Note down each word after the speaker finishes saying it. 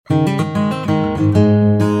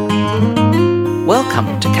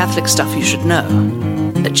Catholic Stuff You Should Know,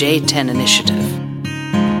 a J10 initiative.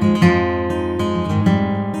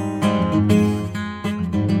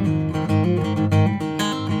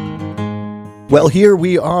 Well, here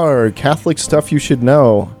we are, Catholic Stuff You Should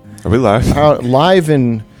Know. Are we live? Live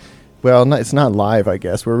in, well, no, it's not live, I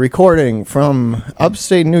guess. We're recording from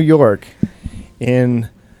upstate New York in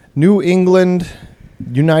New England,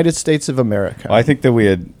 United States of America. Well, I think that we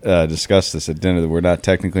had discussed this at dinner, that we're not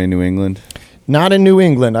technically in New England. Not in New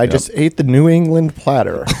England. I just ate the New England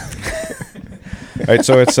platter. All right,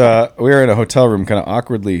 so it's we're in a hotel room, kind of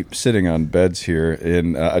awkwardly sitting on beds here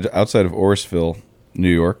in outside of Orisville,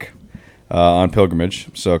 New York, on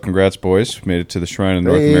pilgrimage. So congrats, boys. Made it to the Shrine of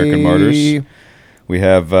North American Martyrs. We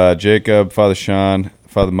have Jacob, Father Sean,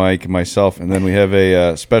 Father Mike, and myself, and then we have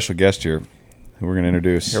a special guest here who we're going to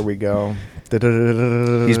introduce. Here we go.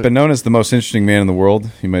 He's been known as the most interesting man in the world.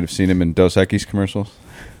 You might have seen him in Dos Equis commercials.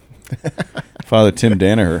 Father Tim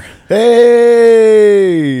Danaher.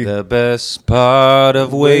 Hey! The best part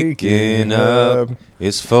of waking up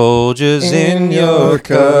is Folgers in your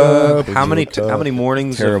cup. How many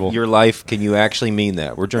mornings of your life can you actually mean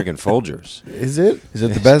that? We're drinking Folgers. Is it? Is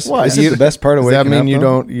it the best? Why? Is it the best part of waking up? Does that mean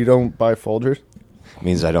though? you don't buy Folgers? It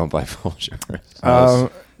means I don't buy Folgers.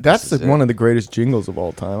 That's one of the greatest jingles of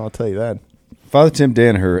all time. I'll tell you that. Father Tim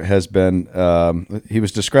Danaher has been. He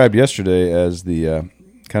was described yesterday as the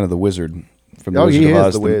kind of the wizard from the Wizard of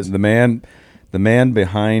Oz. The Wiz. The man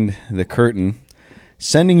behind the curtain,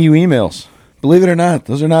 sending you emails. Believe it or not,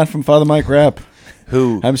 those are not from Father Mike Rapp.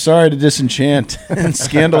 Who? I'm sorry to disenchant and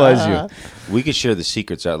scandalize you. We could share the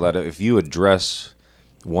secrets out loud. If you address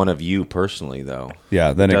one of you personally, though,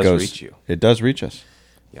 Yeah, then it does goes. reach you. It does reach us.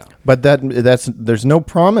 Yeah. But there's no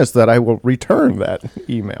promise that I will return that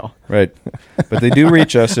email. Right, but they do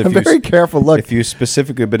reach us. If I'm very careful. Look, if you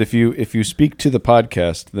specifically, but if you speak to the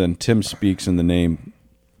podcast, then Tim speaks in the name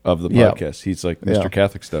of the podcast. He's like Mr. Yeah.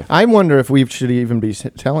 Catholic Stuff. I wonder if we should even be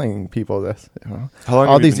telling people this. You know? How long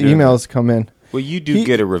all have you these been doing emails come in. Well, you do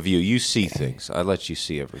get a review. You see things. I let you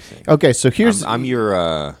see everything. Okay, so here's I'm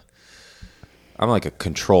like a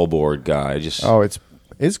control board guy.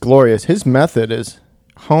 It's glorious. His method is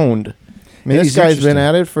honed. I mean, this He's guy's been interesting.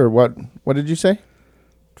 at it for what did you say?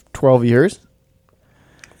 12 years?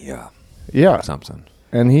 Yeah. Yeah. Something.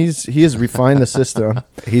 And he has refined the system.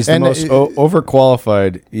 He's the And most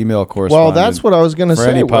overqualified email correspondent. Well, that's what I was going to for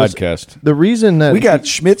say. any was podcast. The reason that We got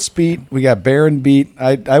Schmitz beat. We got Barron beat.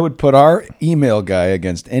 I would put our email guy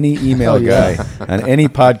against any email guy on any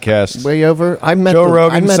podcast. way over. I met Joe the, I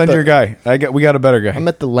Rogan, met send the, your guy. We got a better guy. I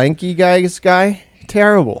met the lanky guy.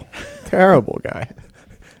 Terrible guy.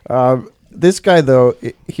 This guy, though,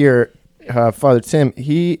 here, Father Tim,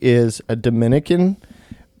 he is a Dominican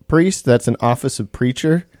priest. That's an office of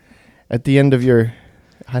preacher. At the end of your,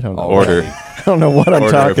 I don't know. Order. I don't know what I'm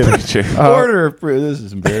Order of talking. preacher. Order. This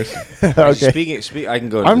is embarrassing. Okay. Speak. I can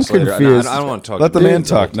go into I'm this later. confused. I don't want to talk. Let the about man it.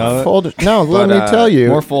 talk. No, Let me tell you.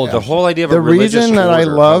 more Folgers. The whole idea of The a religious reason that I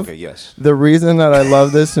order. love Okay, yes. the reason that I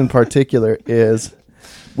love this in particular is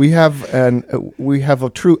we have a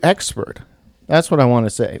true expert. That's what I want to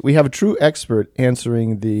say. We have a true expert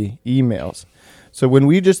answering the emails. So when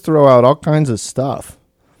we just throw out all kinds of stuff,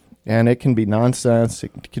 and it can be nonsense,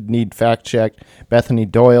 it could need fact checked. Bethany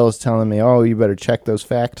Doyle is telling me, "Oh, you better check those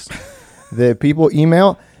facts." The people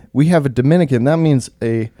email. We have a Dominican. That means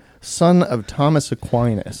a son of Thomas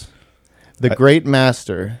Aquinas, the great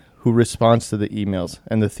master who responds to the emails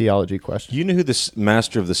and the theology questions. Do you know who the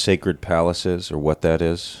master of the Sacred Palace is, or what that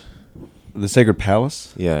is? The Sacred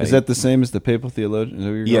Palace? Yeah. Is that the same as the papal theologian? Is that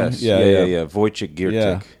what you're Yes. going? Yeah. Wojciech Giertych.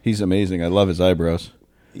 Yeah. He's amazing. I love his eyebrows.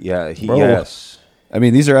 Yeah. Bro. I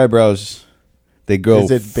mean, these are eyebrows. They go.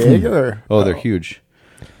 Is it big or? Oh, they're huge.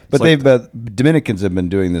 But Dominicans have been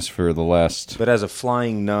doing this for the last. But as a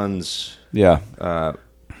flying nun's, Yeah.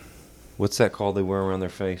 what's that called? They wear around their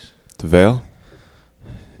face. The veil.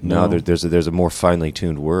 No, there's a more finely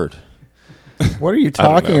tuned word. What are you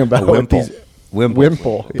talking about? A wimple.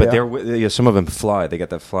 Wimple. But yeah. some of them fly. They got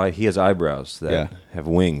that fly. He has eyebrows that have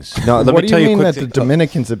wings. No, let What me do tell you you mean quick that the thing.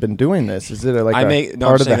 Dominicans have been doing this? Is it like I'm part saying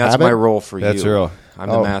of the that's habit? my role for That's you. real. I'm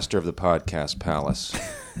the master of the podcast palace.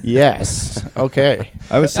 Yes. Okay.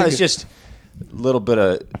 I was No, thinking, it's just a little bit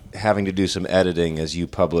of having to do some editing as you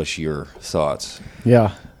publish your thoughts.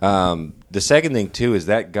 Yeah. The second thing too is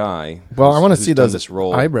that guy. Well, I want to who's see done those this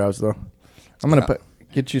role. eyebrows, though. I'm going to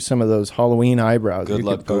get you some of those Halloween eyebrows. Good You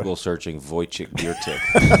luck could go- Google searching Wojciech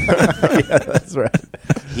Giertych. Yeah, that's right.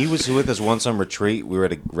 He was with us once on retreat. We were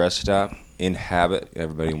at a rest stop in habit,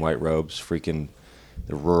 everybody in white robes, freaking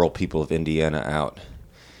the rural people of Indiana out.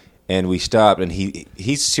 And we stopped, and he's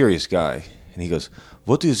a serious guy. And he goes,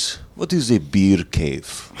 what is a beer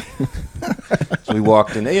cave? So we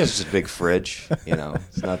walked in. It's just a big fridge.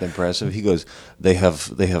 It's not impressive. He goes, they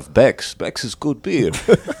have Beck's. Beck's is good beer.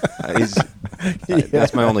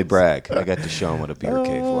 That's my only brag. I got to show him what a beer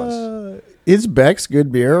cave was. Is Beck's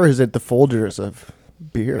good beer, or is it the Folgers of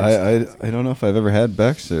beers? I don't know if I've ever had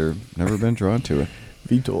Beck's or never been drawn to it.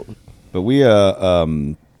 Vitold. But we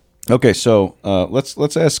okay. So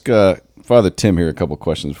let's ask Father Tim here a couple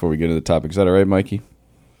questions before we get into the topic. Is that all right, Mikey?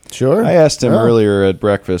 Sure. I asked him earlier at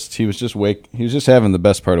breakfast. He was just having the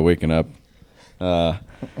best part of waking up.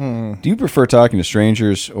 Do you prefer talking to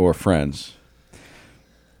strangers or friends?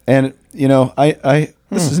 And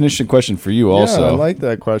this is an interesting question for you also. Yeah, I like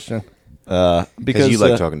that question. Because you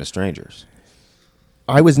like talking to strangers.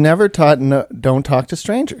 I was never taught don't talk to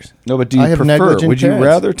strangers. No, but do you prefer? Would you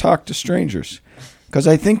rather talk to strangers? Because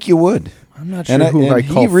I think you would. I'm not sure who I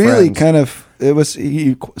call he really friends.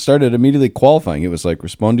 He started immediately qualifying. It was like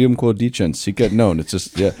respondium quod dicens, sic et non. It's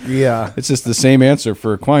just yeah. It's just the same answer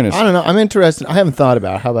for Aquinas. I don't know. I'm interested. I haven't thought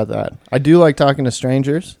about it. How about that? I do like talking to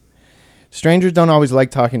strangers. Strangers don't always like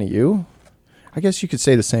talking to you. I guess you could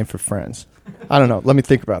say the same for friends. I don't know. Let me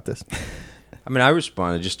think about this. I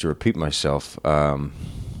responded, just to repeat myself, am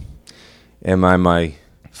I my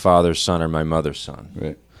father's son or my mother's son?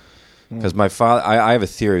 Right. Because my father, I have a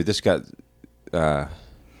theory. This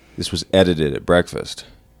was edited at breakfast,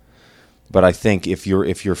 but I think if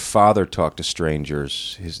your father talked to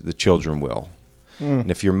strangers, the children will, and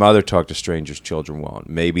if your mother talked to strangers, children won't.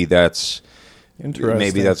 Maybe that's interesting.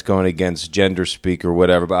 Maybe that's going against gender speak or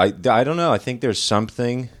whatever. But I don't know. I think there's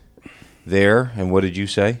something there. And what did you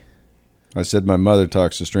say? I said my mother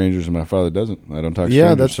talks to strangers and my father doesn't. I don't talk to strangers.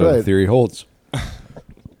 Yeah, that's right. The theory holds.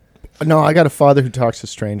 No, I got a father who talks to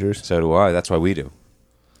strangers. So do I. That's why we do.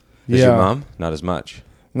 Is your mom? Not as much.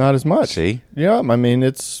 Not as much. See? Yeah,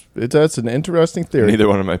 that's an interesting theory. Neither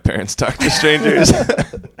one of my parents talk to strangers.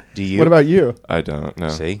 Do you? What about you? I don't know.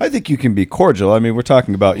 See? I think you can be cordial. We're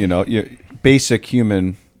talking about, your basic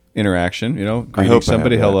human interaction, greeting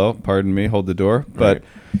somebody, hello, pardon me, hold the door. But,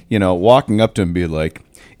 walking up to him and be like,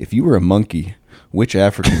 if you were a monkey, which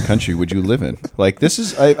African country would you live in? Like, this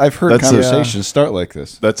is, I've heard conversations start like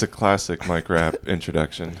this. That's a classic Mike Rapp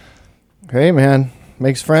introduction. Hey, man.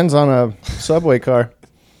 Makes friends on a subway car.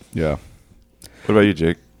 Yeah. What about you,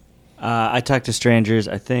 Jake? I talk to strangers.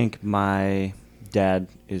 I think my dad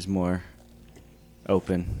is more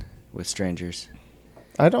open with strangers.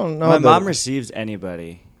 I don't know. My mom receives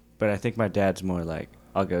anybody, but I think my dad's more like,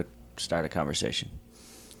 I'll go start a conversation.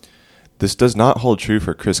 This does not hold true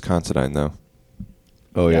for Chris Considine, though.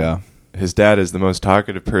 Oh, yeah. His dad is the most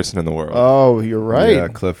talkative person in the world. Oh, you're right. Yeah,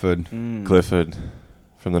 Clifford. Clifford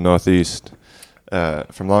from the Northeast,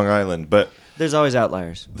 from Long Island. But there's always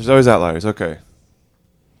outliers. There's always outliers. Okay.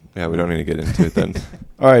 Yeah, we don't need to get into it then.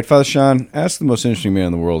 All right, Father Sean, ask the most interesting man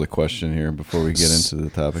in the world a question here before we get into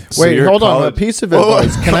the topic. Wait, hold on. A piece of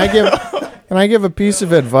advice. Can I give a piece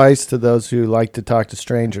of advice to those who like to talk to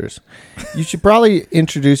strangers? You should probably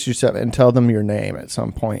introduce yourself and tell them your name at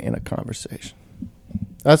some point in a conversation.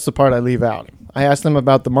 That's the part I leave out. I ask them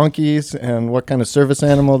about the monkeys and what kind of service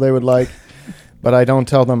animal they would like, but I don't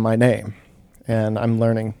tell them my name. And I'm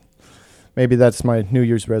learning. Maybe that's my New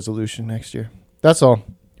Year's resolution next year. That's all.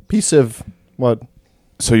 Piece of what?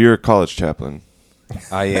 So you're a college chaplain.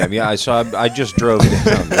 I am. Yeah, I just drove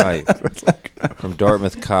down right from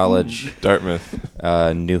Dartmouth College,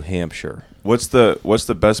 New Hampshire. What's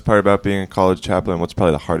the best part about being a college chaplain? What's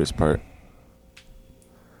probably the hardest part?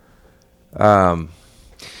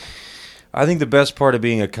 I think the best part of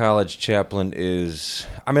being a college chaplain is,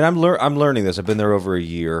 I'm learning this. I've been there over a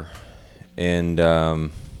year, and now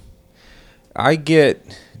I'm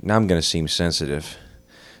going to seem sensitive.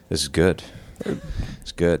 This is good.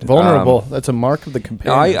 It's good. Vulnerable. That's a mark of the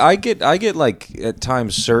companion. I get like at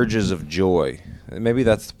times surges of joy. Maybe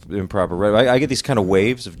that's improper. Right? I get these kind of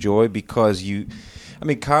waves of joy because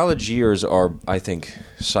college years are, I think,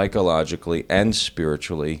 psychologically and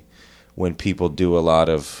spiritually, when people do a lot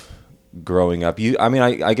of growing up.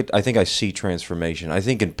 I think I see transformation. I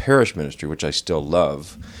think in parish ministry, which I still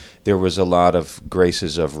love, there was a lot of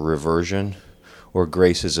graces of reversion or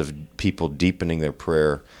graces of people deepening their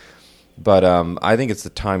prayer. But I think it's the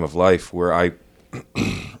time of life where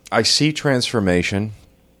I see transformation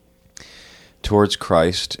towards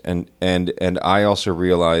Christ, and I also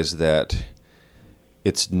realize that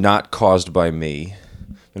it's not caused by me.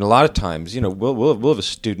 And a lot of times, we'll have a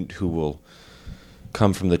student who will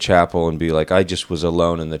come from the chapel and be like, I just was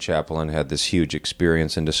alone in the chapel and had this huge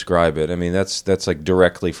experience, and describe it. That's like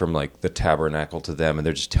directly from like the tabernacle to them, and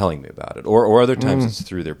they're just telling me about it. Or other times it's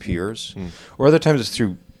through their peers, or other times it's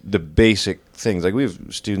through the basic things. Like we have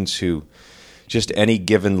students who just any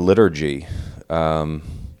given liturgy, they'll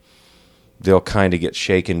kind of get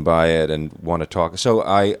shaken by it and want to talk. So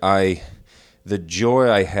the joy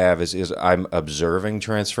I have is I'm observing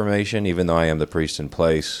transformation, even though I am the priest in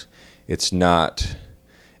place. It's not.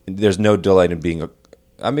 There's no delight in being.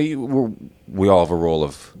 We all have a role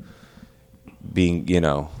of being.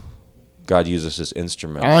 God uses us as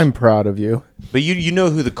instruments. I'm proud of you. But you know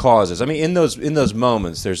who the cause is. I mean, in those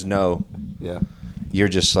moments, there's no. Yeah. You're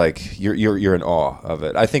just like you're in awe of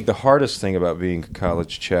it. I think the hardest thing about being a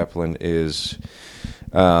college chaplain is,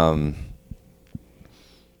 I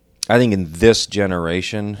think in this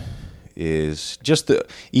generation is just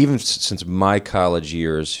even since my college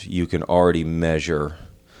years, you can already measure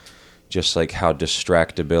just like how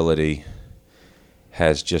distractibility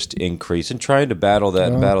has just increased, and trying to battle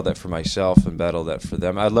that for myself and battle that for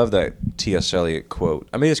them. I love that T.S. Eliot quote.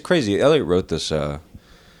 I mean, it's crazy. Eliot wrote this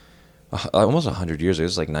almost 100 years ago. It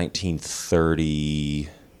was like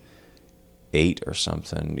 1938 or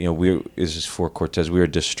something. This is for Cortez. We are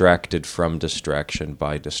distracted from distraction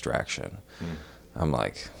by distraction. I'm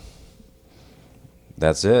like,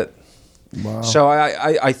 that's it. Wow. So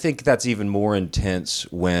I think that's even more intense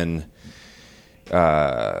when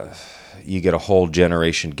you get a whole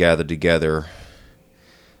generation gathered together.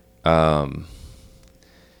 But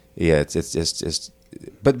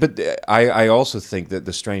I also think that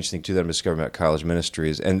the strange thing too that I'm discovering about college ministry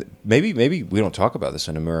is, and maybe we don't talk about this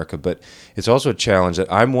in America, but it's also a challenge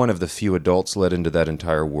that I'm one of the few adults let into that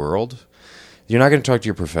entire world. You're not going to talk to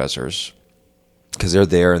your professors because they're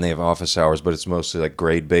there and they have office hours, but it's mostly like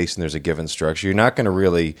grade based and there's a given structure. You're not going to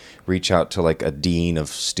really reach out to like a dean of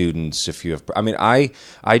students if you have. I mean, I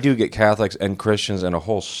do get Catholics and Christians and a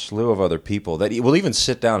whole slew of other people that will even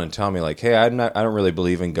sit down and tell me like, hey, I don't really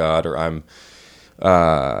believe in God, or I'm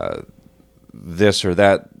this or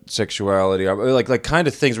that sexuality, like kind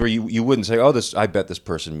of things where you wouldn't say, oh, I bet this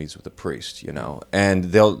person meets with a priest, and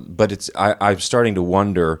I'm starting to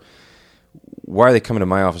wonder, why are they coming to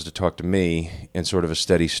my office to talk to me in sort of a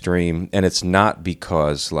steady stream? And it's not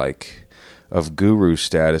because like of guru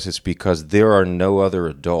status, it's because there are no other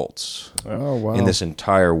adults in this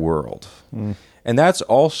entire world. And that's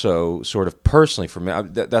also sort of personally for me,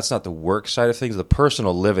 that's not the work side of things, the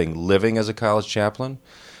personal living as a college chaplain.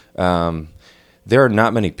 There are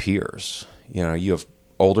not many peers. You have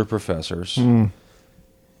older professors, 18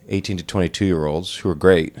 to 22-year-olds who are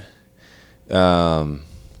great.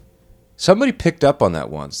 Somebody picked up on that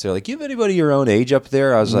once. They're like, you have anybody your own age up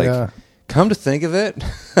there? I was like, come to think of it.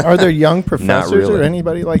 Are there young professors or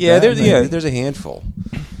anybody like that? There's a handful.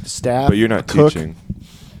 Staff, but you're not teaching.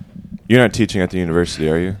 You're not teaching at the university,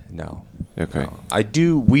 are you? No. Okay. No.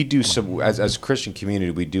 We do some, as a Christian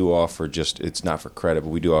community, we do offer it's not for credit, but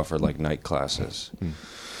we do offer like night classes.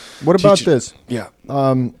 What about this? Yeah.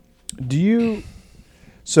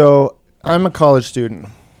 So I'm a college student,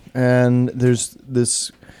 and there's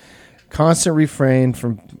this constant refrain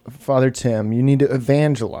from Father Tim: you need to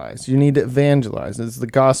evangelize. You need to evangelize. It's the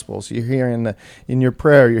Gospels. You hear in your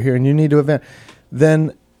prayer. You're hearing you need to evangelize.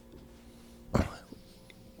 Then,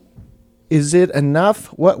 is it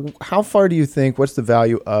enough? How far do you think? What's the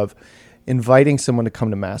value of inviting someone to come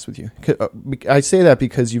to Mass with you? I say that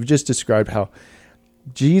because you've just described how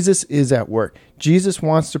Jesus is at work. Jesus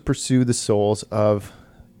wants to pursue the souls of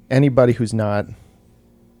anybody who's not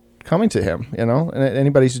coming to him, and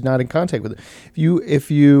anybody who's not in contact with it.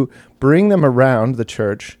 If you bring them around the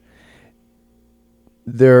church,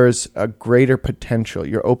 there's a greater potential.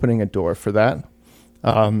 You're opening a door for that.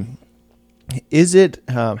 Is it?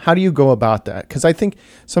 How do you go about that? Because I think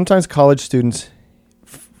sometimes college students,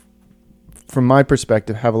 from my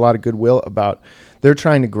perspective, have a lot of goodwill about they're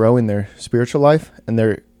trying to grow in their spiritual life, and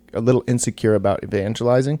they're a little insecure about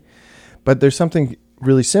evangelizing. But there's something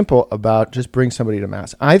really simple about just bring somebody to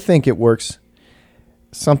Mass. I think it works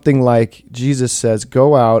something like Jesus says,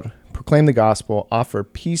 go out, proclaim the gospel, offer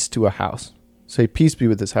peace to a house. Say, peace be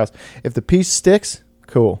with this house. If the peace sticks,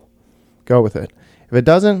 cool, go with it. If it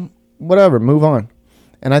doesn't, whatever, move on.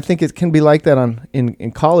 And I think it can be like that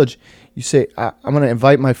in college. You say, I'm going to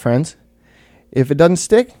invite my friends. If it doesn't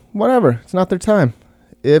stick, whatever, it's not their time.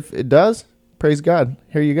 If it does, praise God,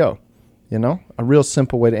 here you go. A real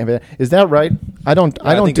simple way to invite. Is that right? I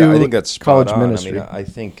think that's college ministry. I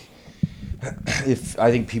think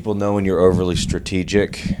people know when you're overly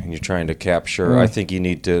strategic and you're trying to capture. I think you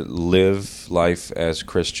need to live life as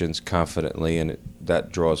Christians confidently, and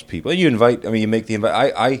that draws people. And you make the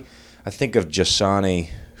invite. I think of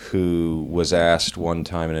Giussani, who was asked one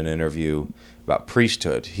time in an interview about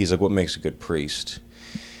priesthood. He's like, what makes a good priest?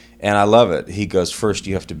 And I love it. He goes, first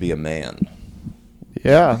you have to be a man.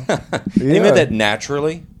 Yeah. And he meant that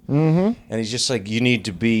naturally. Mm-hmm. And he's just like, you need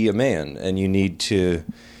to be a man, and you need to,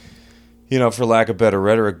 for lack of better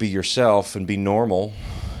rhetoric, be yourself and be normal.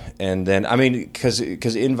 And then, because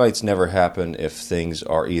invites never happen if things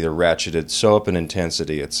are either ratcheted so up in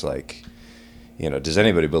intensity, it's like, does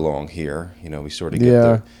anybody belong here? We sort of get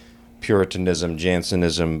the Puritanism,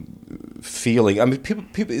 Jansenism feeling.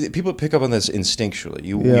 People pick up on this instinctually.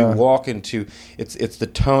 You walk into it's the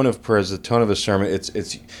tone of prayers, the tone of a sermon.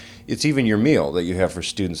 It's even your meal that you have for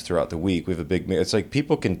students throughout the week. We have a big meal. It's like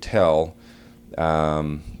people can tell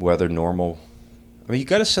whether normal. You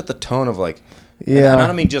got to set the tone of like. Yeah. And I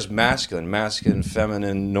don't mean just masculine,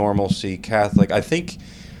 feminine, normalcy, Catholic. I think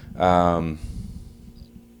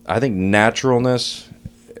naturalness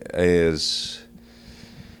is.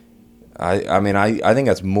 I think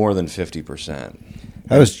that's more than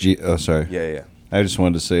 50%. Sorry. Yeah. I just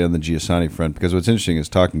wanted to say on the Giussani front, because what's interesting is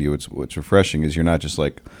talking to you. What's refreshing is you're not just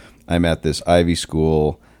like, I'm at this Ivy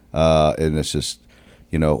school, and it's just,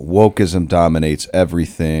 wokeism dominates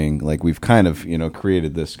everything. Like we've kind of,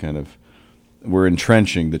 created this kind of. We're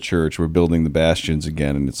entrenching the church. We're building the bastions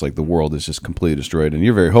again, and it's like the world is just completely destroyed. And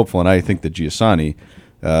you're very hopeful, and I think that Giussani,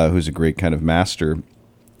 who's a great kind of master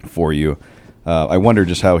for you, I wonder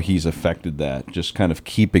just how he's affected that, just kind of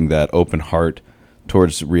keeping that open heart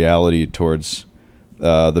towards reality, towards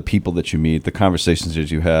the people that you meet, the conversations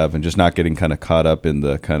that you have, and just not getting kind of caught up in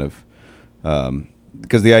the kind of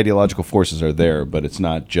because the ideological forces are there, but it's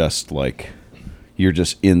not just like you're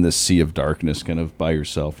just in this sea of darkness kind of by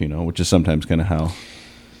yourself, which is sometimes kind of how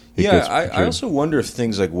it gets portrayed. I also wonder if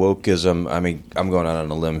things like wokeism, I'm going out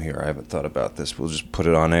on a limb here. I haven't thought about this. We'll just put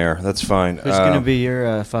it on air. That's fine. Who's going to be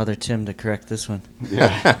your Father Tim to correct this one?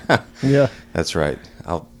 Yeah. Yeah. That's right.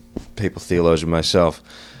 I'll papal theologian myself.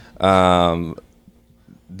 I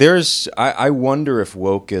wonder if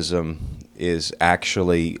wokeism is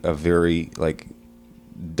actually a very, like,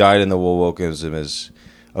 dyed-in-the-wool wokeism is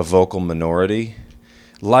a vocal minority.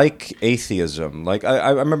 Like atheism, like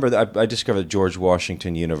I remember that I discovered at George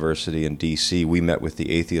Washington University in D.C. We met with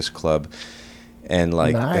the Atheist Club, and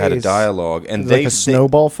had a dialogue, and like a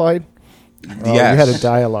snowball fight. Yes, you had a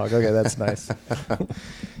dialogue. Okay, that's nice.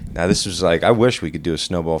 Now this was like, I wish we could do a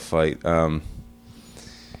snowball fight. You're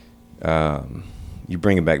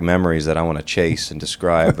bringing back memories that I want to chase and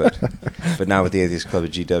describe, but not with the Atheist Club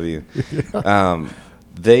at GW.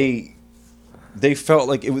 They felt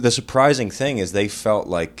like the surprising thing is they felt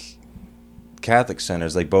like Catholic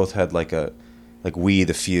centers. They both had like we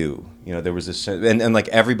the few. There was this, and like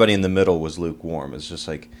everybody in the middle was lukewarm. It's just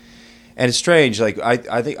like, and it's strange. Like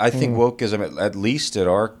I think wokeism at least at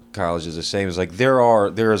our college is the same. It's like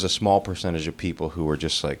there is a small percentage of people who are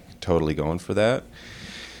just like totally going for that,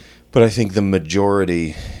 but I think the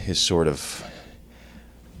majority is sort of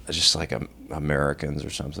just like Americans or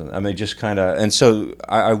something. Just kind of, and so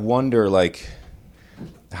I wonder like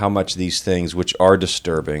how much these things, which are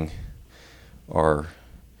disturbing, are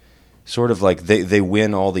sort of like they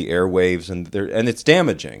win all the airwaves, and it's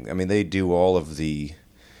damaging. They do all of the,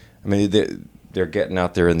 they're getting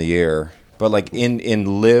out there in the air, but like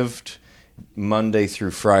in lived Monday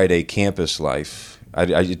through Friday campus life,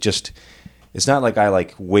 it's not like I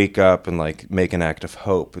like wake up and like make an act of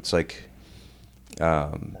hope. It's like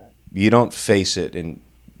you don't face it in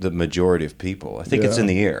the majority of people. I think it's in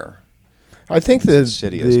the air. I think that's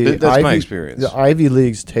my experience. The Ivy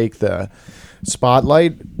Leagues take the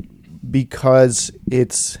spotlight because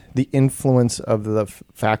it's the influence of the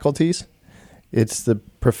faculties. It's the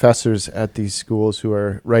professors at these schools who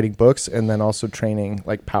are writing books and then also training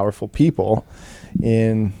like powerful people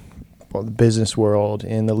in the business world,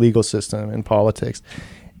 in the legal system, in politics,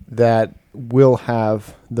 that will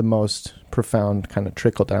have the most profound kind of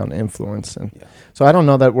trickle-down influence. And so I don't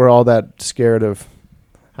know that we're all that scared of,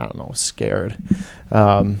 I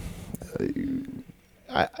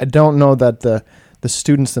don't know that the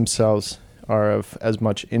students themselves are of as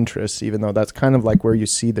much interest, even though that's kind of like where you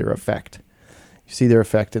see their effect. You see their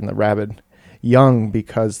effect in the rabid young,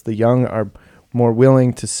 because the young are more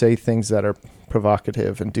willing to say things that are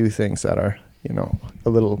provocative and do things that are, a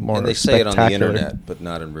little more and they say it on the internet, but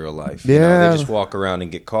not in real life. Yeah. They just walk around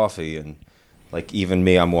and get coffee, and like even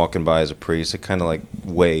me, I'm walking by as a priest. I kind of like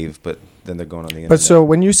wave, but then they're going on the internet. But so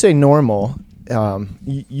when you say normal,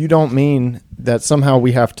 you don't mean that somehow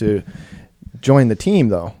we have to join the team,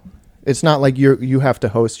 though. It's not like you have to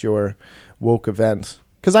host your woke events,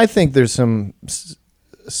 because I think there's some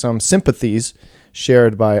sympathies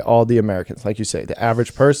shared by all the Americans. Like you say, the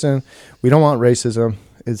average person, we don't want racism.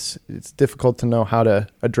 It's difficult to know how to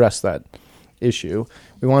address that issue.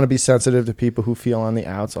 We want to be sensitive to people who feel on the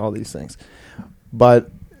outs, all these things.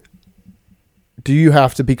 But do you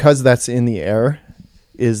have to, because that's in the air,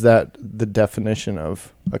 is that the definition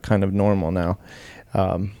of a kind of normal now?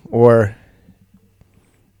 Or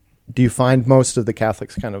do you find most of the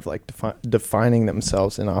Catholics kind of like defining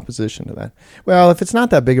themselves in opposition to that? Well, if it's not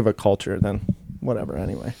that big of a culture, then whatever,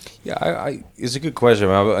 anyway. Yeah, it's a good question.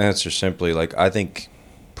 I'll answer simply. Like, I think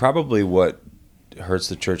probably what hurts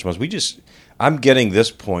the church most, I'm getting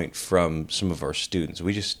this point from some of our students.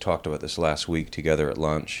 We just talked about this last week together at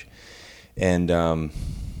lunch. And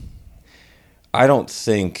I don't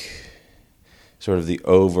think sort of the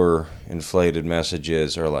overinflated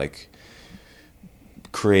messages are like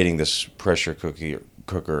creating this pressure cookie.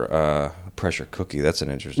 That's an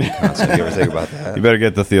interesting concept. You ever think about that? You better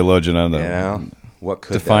get the theologian on that. What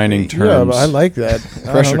could defining that be? terms? Yeah, but I like that.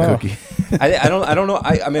 Pressure cookie. I don't know.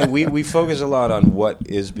 I mean, we focus a lot on what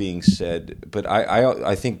is being said, but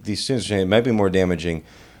I think these students are saying it might be more damaging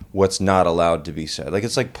what's not allowed to be said. Like,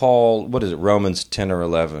 it's like Paul, what is it, Romans 10 or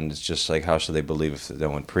 11. It's just like, how should they believe if no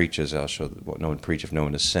one preaches? How should no one preach if no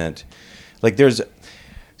one is sent? Like,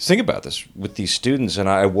 think about this with these students, and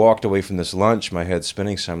I walked away from this lunch, my head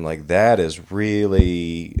spinning, so I'm like, that is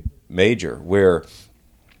really major, where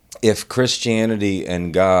if Christianity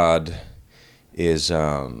and God is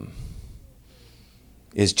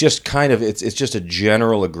just kind of, it's just a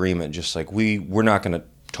general agreement, just like we're not going to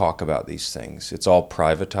talk about these things. It's all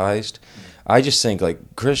privatized. I just think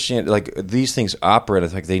like Christian, like these things operate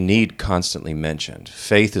like they need constantly mentioned.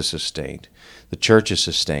 Faith is sustained. The church is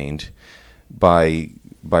sustained by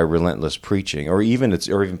relentless preaching, or even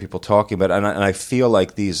people talking about it. And I feel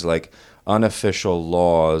like these like unofficial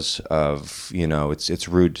laws of, it's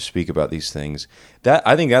rude to speak about these things. That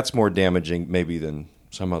I think that's more damaging maybe than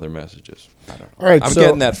some other messages. I don't know. All right, I'm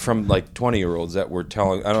getting that from like 20-year-olds that were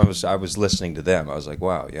telling. I was listening to them. I was like,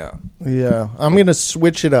 wow, yeah. Yeah, I'm going to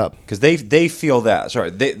switch it up. Because they feel that. Sorry,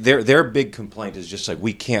 their big complaint is just like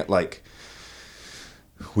we can't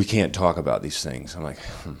talk about these things. I'm like,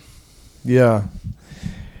 Yeah.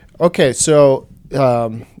 Okay, so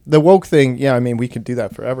the woke thing, yeah, I mean, we could do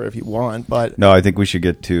that forever if you want, but No, I think we should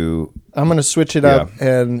get to. I'm going to switch it up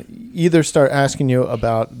and either start asking you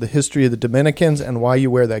about the history of the Dominicans and why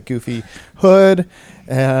you wear that goofy hood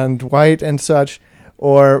and white and such,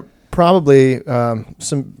 or probably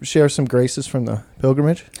share some graces from the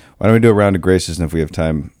pilgrimage. Why don't we do a round of graces, and if we have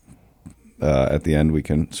time at the end, we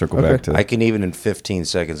can circle back to. I can even in 15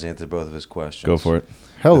 seconds answer both of his questions. Go for it.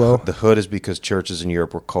 Hello. The hood is because churches in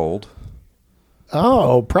Europe were cold.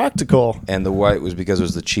 Oh, practical. And the white was because it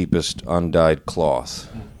was the cheapest undyed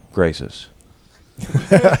cloth. Graces.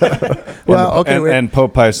 Well, okay. And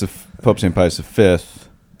Pope St. Pius V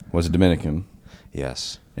was a Dominican.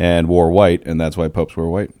 Yes. And wore white, and that's why popes wear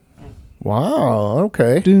white. Wow,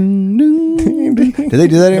 okay. Do they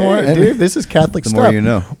do that anymore? Hey, dude, this is Catholic The stuff. more you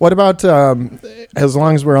know. What about, as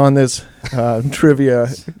long as we're on this trivia,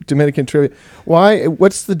 Dominican trivia,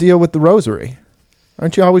 what's the deal with the rosary?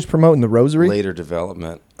 Aren't you always promoting the rosary? Later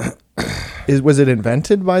development. Was it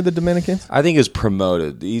invented by the Dominicans? I think it's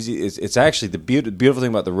promoted. It's actually the beautiful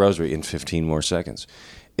thing about the rosary. In 15 more seconds,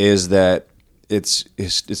 is that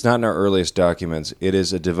it's not in our earliest documents. It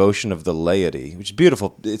is a devotion of the laity, which is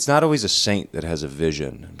beautiful. It's not always a saint that has a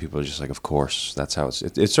vision. People are just like, of course, that's how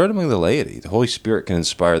it's certainly the laity. The Holy Spirit can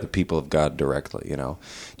inspire the people of God directly.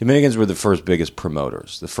 Dominicans were the first biggest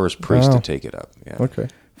promoters, the first priest to take it up. Yeah. Okay.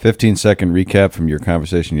 15-second recap from your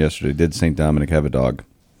conversation yesterday. Did St. Dominic have a dog?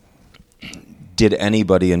 Did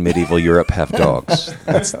anybody in medieval Europe have dogs?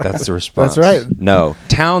 That's the response. That's right. No.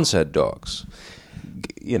 Towns had dogs.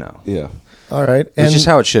 Yeah. All right. Which And is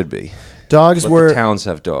how it should be. dogs Let were... the towns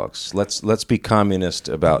have dogs. Let's be communist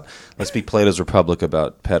about... Let's be Plato's Republic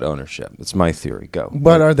about pet ownership. It's my theory. Go.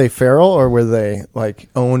 But are they feral, or were they like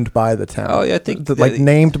owned by the town? Oh, yeah, I think like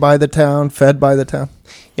named by the town, fed by the town.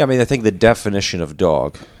 Yeah, I mean, I think the definition of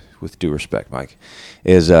dog, with due respect, Mike,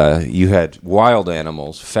 is you had wild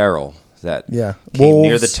animals, feral, that came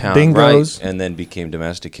near the Wolves, town, dingoes. right, and then became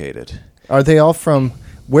domesticated. Are they all from?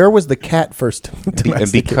 Where was the cat first domesticated?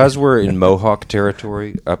 And because we're in Mohawk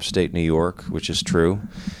territory, upstate New York, which is true,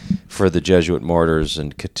 for the Jesuit martyrs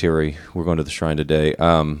and Kateri, we're going to the shrine today.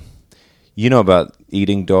 You know about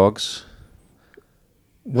eating dogs?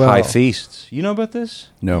 Well, High feasts. You know about this?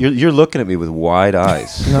 No. You're looking at me with wide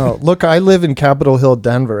eyes. No, look, I live in Capitol Hill,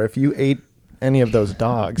 Denver. If you ate any of those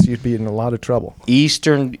dogs, you'd be in a lot of trouble.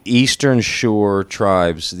 Eastern Shore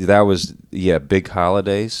tribes, that was, big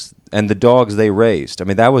holidays. And the dogs they raised, I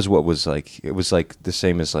mean, that was what was like, it was like the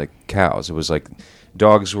same as like cows. It was like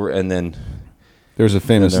dogs were, and then... There was a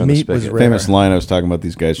famous Meat was rare. famous line I was talking about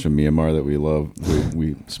these guys from Myanmar that we love.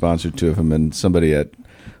 We sponsored two of them, and somebody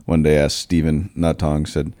one day asked Stephen Natong,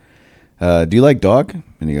 said, Do you like dog?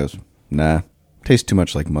 And he goes, nah. Tastes too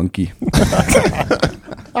much like monkey.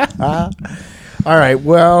 All right,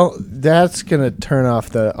 well, that's going to turn off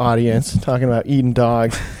the audience talking about eating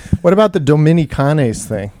dogs. What about the Dominicanes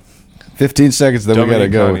thing? 15 seconds, then we got to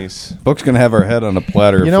go. Dominicanes. Book's going to have our head on a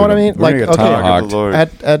platter. You know what I mean? We're gonna get tomahawked. Dog of the Lord.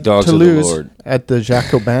 At Dogs of the Toulouse, Lord. at the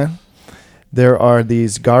Jacobin, there are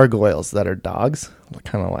these gargoyles that are dogs,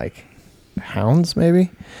 kind of like hounds maybe,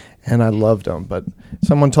 and I loved them. But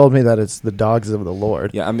someone told me that it's the dogs of the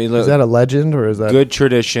Lord. Yeah, I mean, Is that a legend or is that good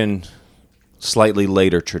tradition, slightly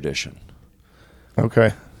later tradition.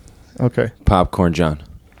 Okay. Popcorn John.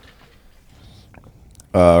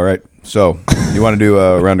 All right. So, you want to do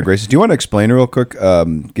a round of graces? Do you want to explain real quick,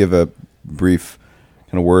 give a brief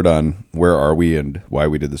kind of word on where are we and why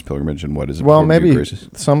we did this pilgrimage and what is it? Well, before we do maybe graces?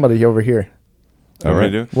 somebody over here. All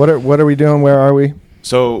right. Do? What are we doing? Where are we?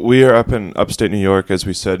 So we are up in upstate New York, as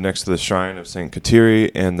we said, next to the shrine of St.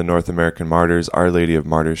 Kateri and the North American Martyrs, Our Lady of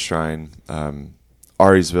Martyrs Shrine,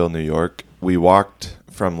 Auriesville, New York. We walked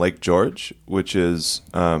from Lake George, which is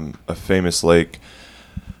a famous lake,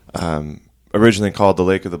 originally called the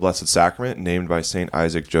Lake of the Blessed Sacrament, named by St.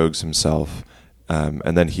 Isaac Jogues himself.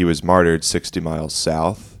 And then he was martyred 60 miles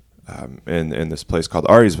south in this place called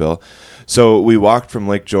Auriesville. So we walked from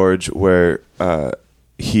Lake George, where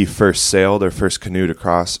he first sailed or first canoed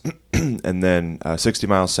across, and then 60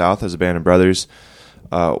 miles south as a band of brothers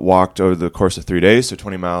walked over the course of 3 days, so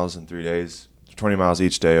 20 miles in 3 days, 20 miles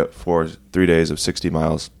each day for 3 days of 60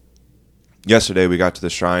 miles. Yesterday we got to the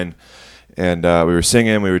shrine, and we were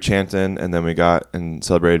singing, we were chanting, and then we got and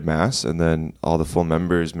celebrated Mass, and then all the full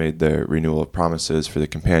members made their renewal of promises for the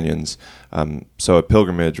companions. So a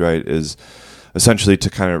pilgrimage, right, is essentially to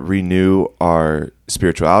kind of renew our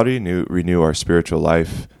spirituality, renew our spiritual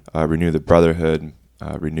life, renew the brotherhood,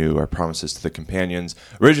 renew our promises to the companions.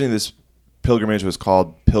 Originally, this pilgrimage was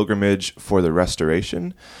called Pilgrimage for the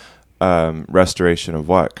Restoration. Restoration of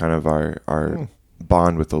what? Kind of our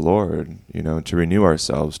bond with the Lord, to renew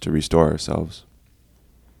ourselves, to restore ourselves.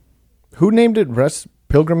 Who named it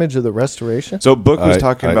Pilgrimage of the Restoration? So Book was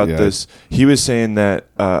talking about yeah. this. He was saying that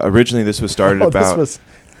originally this was started about...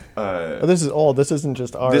 This is old. This isn't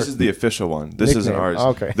just ours. This is the official one. This isn't nickname. ours.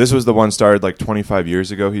 Okay. This was the one started like 25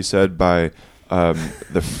 years ago, he said, by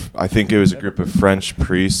I think it was a group of French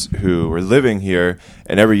priests who were living here,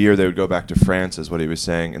 and every year they would go back to France, is what he was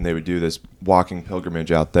saying, and they would do this walking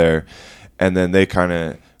pilgrimage out there. And then they kind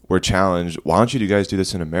of were challenged, why don't you guys do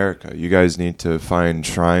this in America? You guys need to find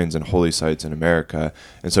shrines and holy sites in America.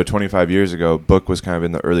 And so 25 years ago, Book was kind of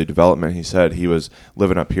in the early development. He said he was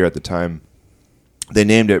living up here at the time. They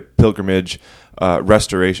named it Pilgrimage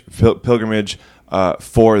Restoration, Pilgrimage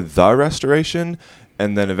for the Restoration,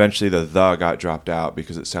 and then eventually the got dropped out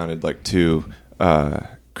because it sounded like too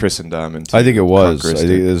Christendom. And too I think it was. I conqueristic.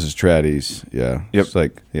 think this is Traddy's. Yeah. Yep. It's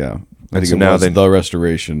like, yeah. I And think so it now was they- the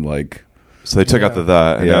restoration, like, So they took out the and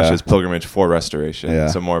now Yeah. it's just Pilgrimage for Restoration. Yeah.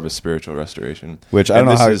 So more of a spiritual restoration. which I And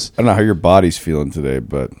don't know this how your body's feeling today,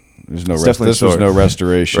 but there's no It's rest. definitely This was sore. no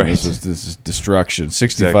restoration. Right. This is destruction.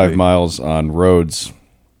 65 Exactly. miles on roads.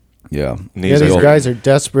 Yeah. Knees Yeah, these hurting. guys are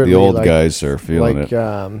desperately The old like, guys are feeling like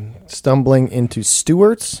it. stumbling into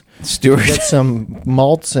Stewart's. Stuart. Get some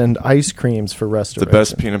malts and ice creams for The restoration.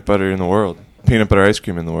 best peanut butter in the world. Peanut butter ice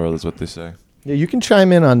cream in the world is what they say. Yeah, you can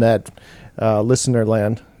chime in on that, listener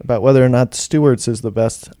land, about whether or not Stewart's is the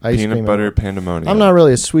best ice cream. Peanut in butter the world. pandemonium. I'm not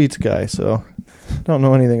really a sweets guy, so don't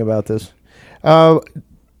know anything about this. What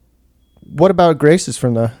about graces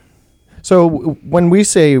from the... So when we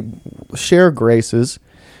say share graces,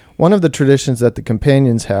 one of the traditions that the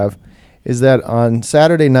companions have is that on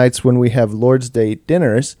Saturday nights when we have Lord's Day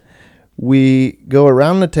dinners, we go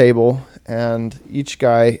around the table and each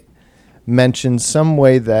guy mentions some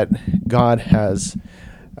way that God has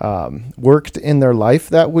worked in their life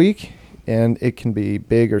that week, and it can be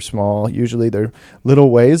big or small. Usually they're little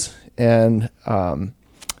ways, and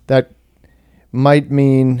that might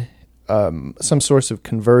mean some source of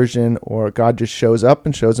conversion, or God just shows up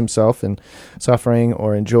and shows himself in suffering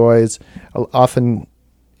or in joys. Often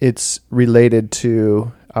it's related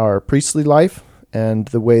to our priestly life and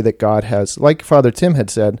the way that God has, like Father Tim had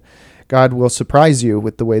said, God will surprise you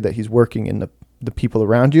with the way that he's working in the people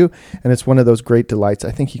around you. And it's one of those great delights.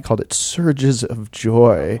 I think he called it surges of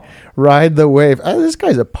joy. Ride the wave. This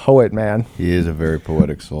guy's a poet, man. He is a very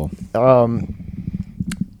poetic soul.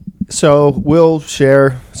 So we'll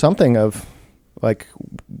share something of like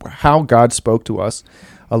how God spoke to us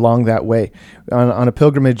along that way. On a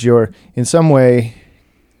pilgrimage, you're in some way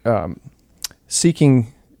seeking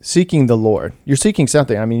the Lord. You're seeking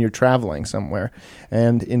something. I mean, you're traveling somewhere,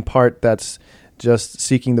 and in part that's just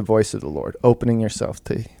seeking the voice of the Lord, opening yourself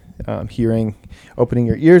to opening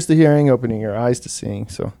your ears to hearing, opening your eyes to seeing.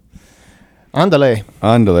 So, andale.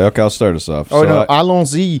 Andale. Okay, I'll start us off. Oh, no,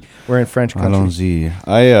 allons-y. We're in French country. Allons-y.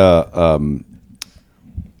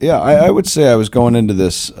 I would say I was going into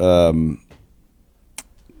this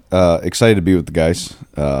excited to be with the guys.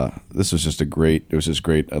 This was just great.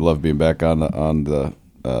 I love being back on the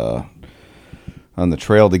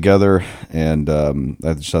trail together, and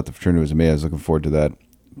I just thought the fraternity was amazing. I was looking forward to that.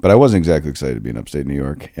 But I wasn't exactly excited to be in upstate New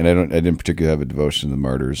York, and I didn't particularly have a devotion to the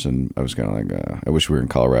martyrs, and I was kind of like, I wish we were in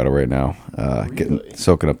Colorado right now,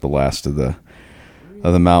 soaking up the last of the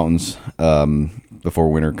mountains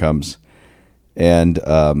before winter comes, and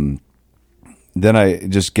then I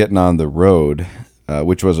just getting on the road,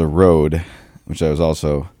 which was a road which I was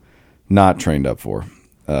also not trained up for,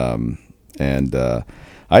 and I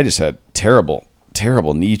just had terrible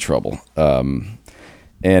knee trouble, and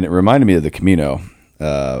it reminded me of the Camino.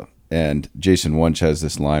 And Jason Wunsch has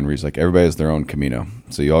this line where he's like, everybody has their own Camino.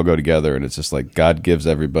 So you all go together, and it's just like God gives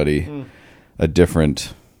everybody a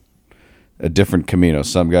different Camino.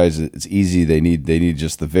 Some guys, it's easy. They need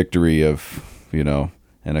just the victory of,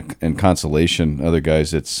 and consolation. Other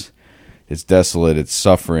guys, it's desolate, it's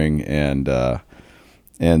suffering. And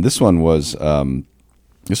this one was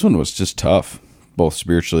just tough, both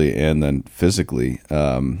spiritually and then physically.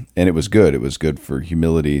 And it was good. It was good for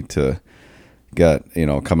humility to get,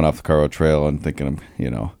 coming off the Colorado Trail and thinking I'm,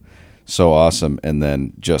 so awesome, and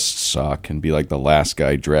then just suck and be like the last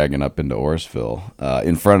guy dragging up into Orisville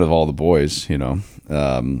in front of all the boys, and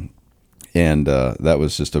that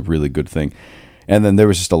was just a really good thing. And then there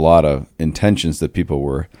was just a lot of intentions that people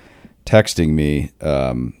were texting me,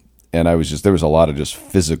 and there was a lot of just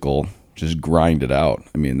physical, just grind it out.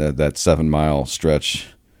 I mean, that 7 mile stretch.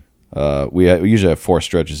 We usually have 4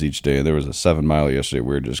 stretches each day. There was a 7 mile yesterday.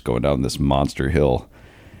 We were just going down this monster hill,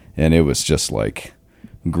 and it was just like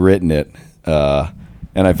gritting it.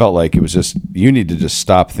 And I felt like it was just, you need to just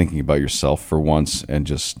stop thinking about yourself for once and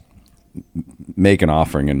just make an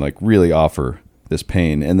offering and like really offer this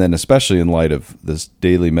pain. And then especially in light of this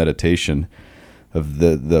daily meditation of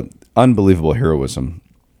the unbelievable heroism,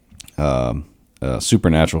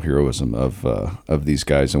 supernatural heroism of these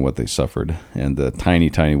guys and what they suffered, and the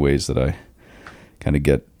tiny ways that I kind of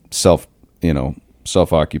get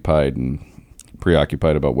self-occupied and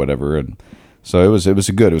preoccupied about whatever. And so it was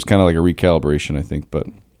kind of like a recalibration, I think, but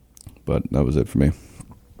that was it for me.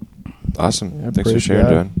 Awesome. Yeah, thanks for sharing,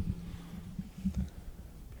 John.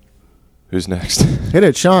 Who's next? Hit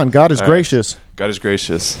it, Sean. God is gracious. God is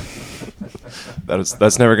gracious.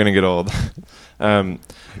 That's never going to get old.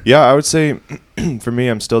 Yeah, I would say for me,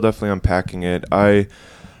 I'm still definitely unpacking it. I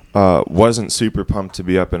wasn't super pumped to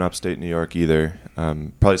be up in upstate New York either.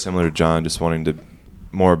 Probably similar to John, just wanting to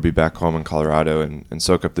more be back home in Colorado and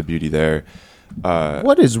soak up the beauty there.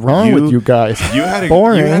 What is wrong with you guys? You had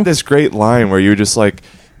Boring. You had this great line where you were just like,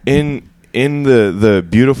 in the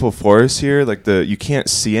beautiful forest here, like you can't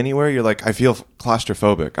see anywhere. You're like, I feel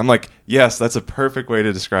claustrophobic. I'm like, yes, that's a perfect way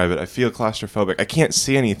to describe it. I feel claustrophobic. I can't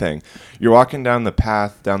see anything. You're walking down the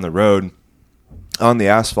path, down the road, on the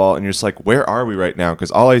asphalt, and you're just like, where are we right now?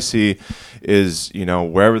 Because all I see is,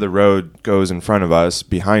 wherever the road goes in front of us,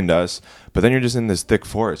 behind us, but then you're just in this thick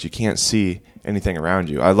forest. You can't see anything around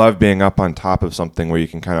you. I love being up on top of something where you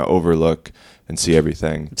can kind of overlook and see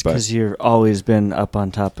everything. It's because you've always been up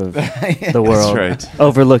on top of the world, that's right.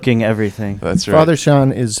 Overlooking everything. That's right. Father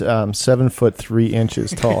Sean is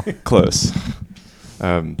 7'3" tall. Close.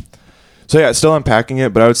 So yeah, still unpacking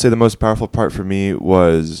it, but I would say the most powerful part for me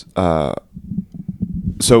was, so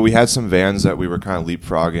we had some vans that we were kind of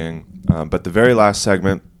leapfrogging, but the very last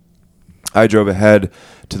segment, I drove ahead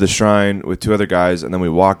to the shrine with 2 other guys, and then we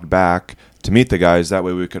walked back to meet the guys. That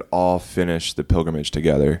way we could all finish the pilgrimage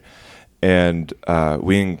together. And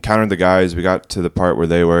we encountered the guys. We got to the part where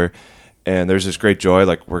they were, and there's this great joy.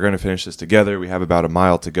 Like, we're going to finish this together. We have about a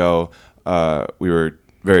mile to go. We were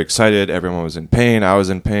very excited. Everyone was in pain. I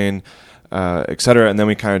was in pain, etc. And then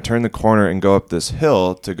we kind of turn the corner and go up this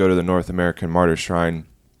hill to go to the North American Martyr Shrine.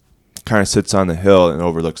 Kind of sits on the hill and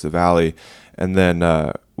overlooks the valley. And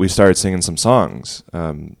then we started singing some songs,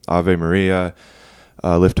 Ave Maria,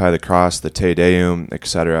 Lift High the Cross, the Te Deum,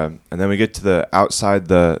 etc. And then we get to the outside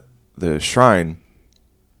the shrine,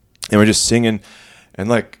 and we're just singing,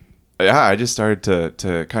 and I just started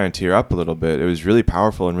to kind of tear up a little bit. It was really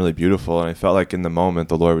powerful and really beautiful, and I felt like in the moment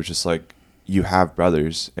the Lord was just like, you have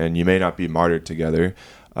brothers, and you may not be martyred together,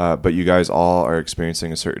 but you guys all are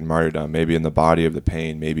experiencing a certain martyrdom, maybe in the body of the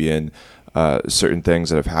pain, maybe in certain things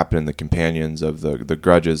that have happened in the companions of the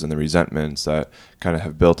grudges and the resentments that kind of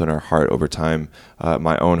have built in our heart over time,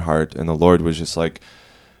 my own heart. And the Lord was just like,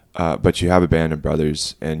 but you have abandoned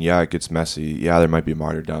brothers, and yeah, it gets messy. Yeah, there might be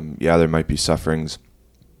martyrdom. Yeah, there might be sufferings,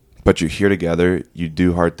 but you're here together. You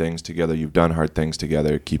do hard things together. You've done hard things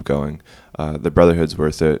together. Keep going. The brotherhood's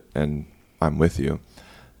worth it, and I'm with you.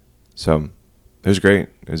 So it was great.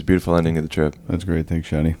 It was a beautiful ending to the trip. That's great. Thanks,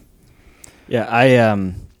 Shani. Yeah,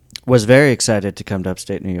 I was very excited to come to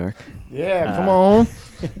upstate New York. Yeah, come on.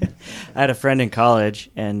 I had a friend in college,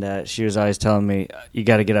 and she was always telling me, "You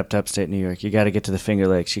got to get up to upstate New York. You got to get to the Finger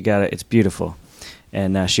Lakes. It's beautiful."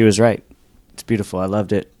 And she was right. It's beautiful. I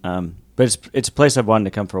loved it. But it's a place I've wanted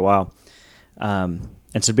to come for a while, and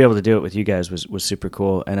so to be able to do it with you guys was super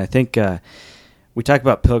cool. And I think we talk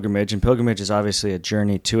about pilgrimage, and pilgrimage is obviously a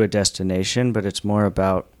journey to a destination, but it's more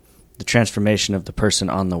about the transformation of the person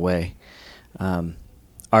on the way.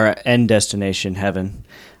 Our end destination, heaven,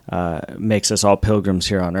 makes us all pilgrims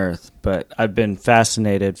here on earth. But I've been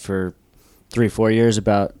fascinated for 3-4 years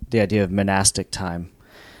about the idea of monastic time.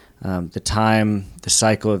 The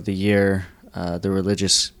cycle of the year, the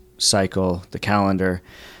religious cycle, the calendar.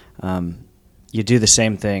 You do the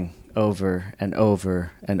same thing over and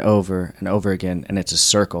over and over and over again, and it's a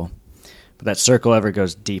circle. But that circle ever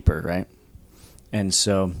goes deeper, right? And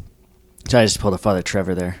so I just pulled a Father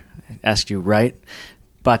Trevor there. Asked you right.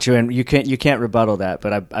 Bought you in. You can't rebuttal that,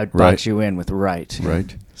 but I bought you in with right.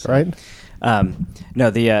 Right. Right? No,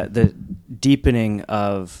 the deepening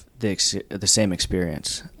of the same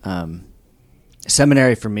experience.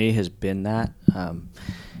 Seminary for me has been that kind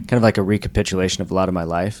of like a recapitulation of a lot of my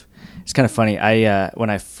life. It's kind of funny. When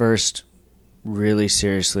I first really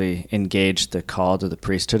seriously engaged the call to the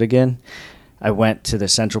priesthood again, I went to the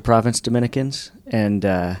Central Province Dominicans, and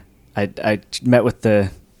I met with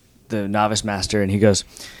the novice master, and he goes,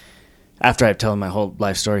 after I tell him my whole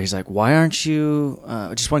life story, he's like, "Why aren't you,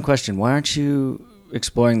 just one question, why aren't you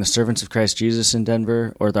exploring the Servants of Christ Jesus in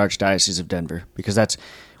Denver or the Archdiocese of Denver? Because that's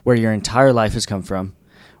where your entire life has come from,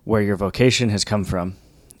 where your vocation has come from.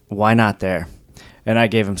 Why not there?" And I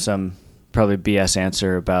gave him some probably BS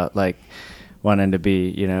answer about like wanting to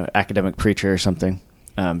be, academic preacher or something.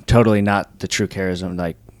 Totally not the true charism,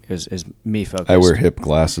 like is me focused. I wear hip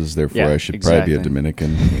glasses, therefore I should probably be a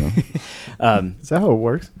Dominican. Is that how it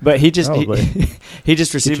works? But he just he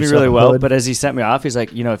just received me really well. hood. But as he sent me off, he's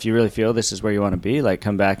like, if you really feel this is where you want to be, like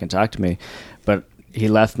come back and talk to me. But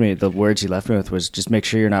the words he left me with was just make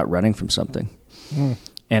sure you're not running from something.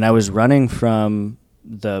 And I was running from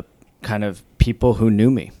the kind of people who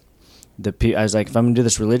knew me. I was like, if I'm going to do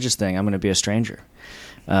this religious thing, I'm going to be a stranger.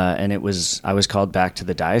 And I was called back to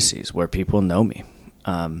the diocese where people know me.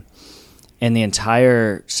 And the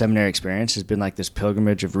entire seminary experience has been like this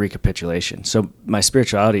pilgrimage of recapitulation. So my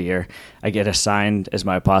spirituality year, I get assigned as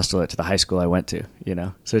my apostolate to the high school I went to,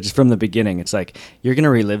 So just from the beginning, it's like, you're going to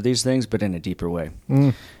relive these things, but in a deeper way.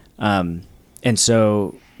 And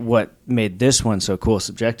so what made this one so cool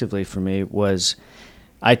subjectively for me was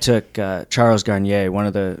I took Charles Garnier, one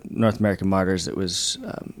of the North American martyrs that was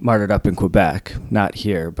martyred up in Quebec, not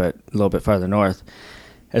here, but a little bit farther north,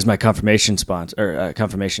 as my confirmation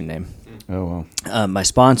confirmation name. Oh, wow. My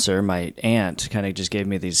sponsor, my aunt, kind of just gave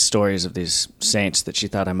me these stories of these saints that she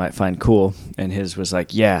thought I might find cool, and his was like,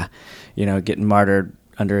 getting martyred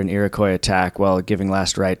under an Iroquois attack while giving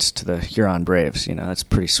last rites to the Huron Braves. That's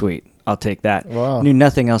pretty sweet. I'll take that. Wow. Knew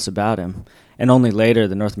nothing else about him. And only later,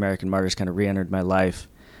 the North American martyrs kind of re-entered my life.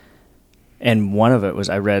 And one of it was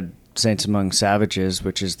I read Saints Among Savages,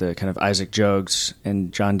 which is the kind of Isaac Jogues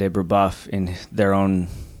and John de Brebeuf in their own,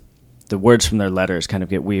 the words from their letters kind of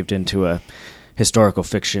get weaved into a historical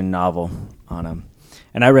fiction novel on them.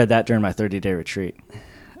 And I read that during my 30-day retreat.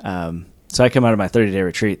 So I come out of my 30-day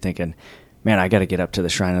retreat thinking, man, I got to get up to the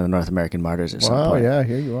Shrine of the North American Martyrs at some point. Yeah,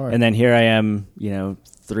 here you are. And then here I am,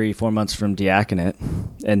 3-4 months from diaconate,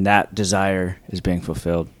 and that desire is being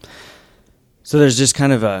fulfilled. So there's just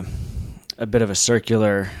kind of a bit of a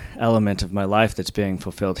circular element of my life that's being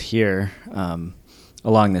fulfilled here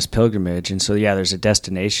along this pilgrimage. And so, there's a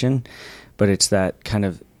destination, but it's that kind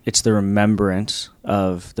of, it's the remembrance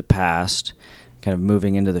of the past kind of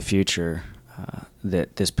moving into the future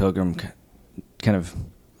that this pilgrim kind of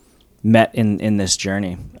met in this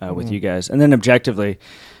journey with you guys. And then objectively,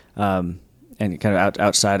 and kind of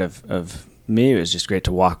outside of me, it was just great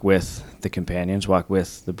to walk with the companions, walk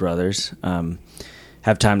with the brothers,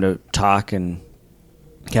 have time to talk and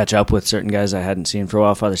catch up with certain guys I hadn't seen for a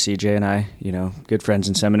while. Father CJ and I, good friends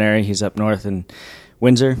in seminary. He's up north in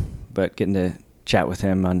Windsor, but getting to chat with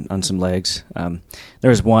him on some legs. There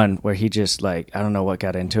was one where he just I don't know what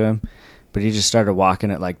got into him, but he just started walking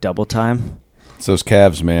at double time. It's those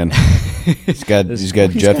calves, man. He's got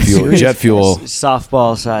jet got fuel. serious Jet fuel.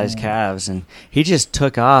 Softball sized calves, and he just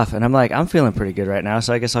took off. And I'm like, I'm feeling pretty good right now,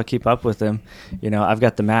 so I guess I'll keep up with him. I've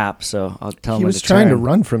got the map, so I'll tell him. He when was to trying to turn.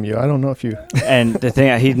 run from you. I don't know if you. And the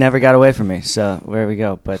thing, he never got away from me. So where we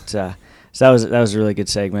go, but so that was a really good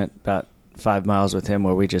segment, about 5 miles with him,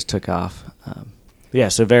 where we just took off. Yeah,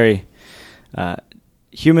 so very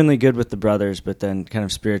humanly good with the brothers, but then kind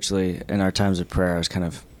of spiritually in our times of prayer, I was kind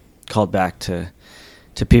of called back to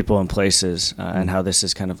people and places, and how this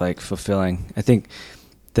is kind of like fulfilling. I think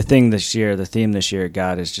the theme this year,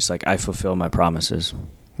 God is just like, I fulfill my promises,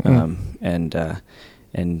 and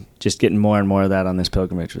just getting more and more of that on this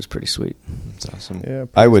pilgrimage was pretty sweet. That's awesome. Yeah,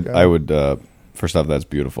 I praise would. God. First off, that's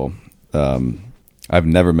beautiful. I've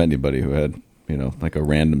never met anybody who had, like a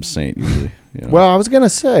random saint usually. Well, I was gonna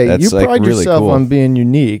say That's, you like, pride really yourself cool. on being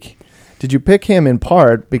unique. Did you pick him in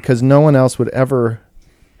part because no one else would ever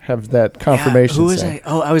have that confirmation? Who was saint? I?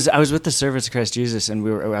 Oh, I was with the Servants of Christ Jesus, and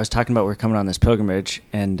I was talking about we're coming on this pilgrimage,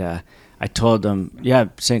 and I told them,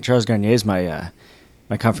 Saint Charles Garnier is my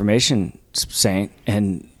confirmation saint,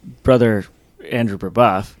 and Brother Andrew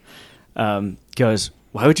Brebeuf goes,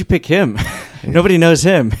 why would you pick him? Nobody knows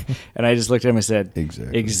him. And I just looked at him and said,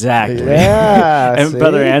 Exactly. Yeah, and see?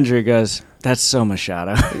 Brother Andrew goes, that's so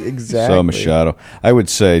Machado. Exactly. So Machado. I would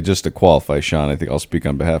say, just to qualify, Sean, I think I'll speak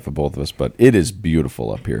on behalf of both of us, but it is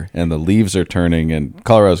beautiful up here, and the leaves are turning, and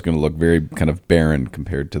Colorado's going to look very kind of barren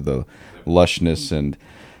compared to the lushness. And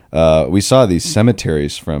we saw these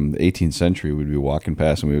cemeteries from the 18th century. We'd be walking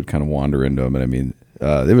past, and we would kind of wander into them, and I mean,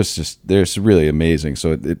 they're really amazing.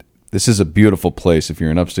 So this is a beautiful place if you're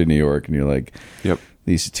in upstate New York, and you're like, Yep.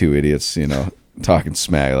 these two idiots, talking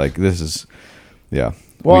smack. Like, this is, yeah.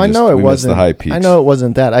 Well, We I know it we missed wasn't. the high peaks. I know it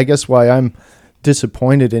wasn't that. I guess why I'm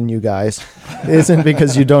disappointed in you guys isn't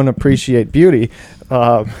because you don't appreciate beauty,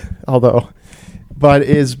 although, but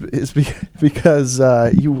is because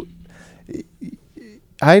you.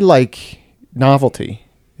 I like novelty.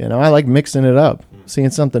 I like mixing it up,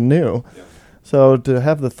 seeing something new. So to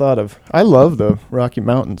have the thought of, I love the Rocky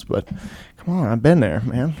Mountains, but come on, I've been there,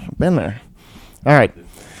 man. I've been there. All right.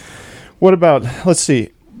 What about, let's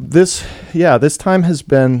see, this time has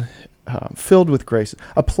been filled with graces,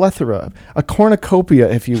 a plethora, a cornucopia,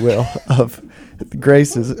 if you will, of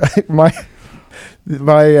graces. My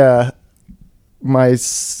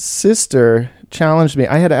sister challenged me.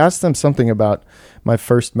 I had asked them something about my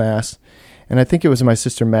first Mass, and I think it was my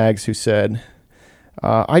sister Mags who said,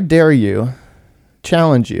 I dare you,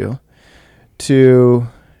 challenge you to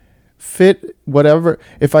fit whatever.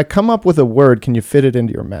 If I come up with a word, can you fit it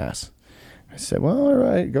into your Mass? I said, well, all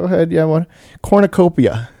right, go ahead. Yeah, what?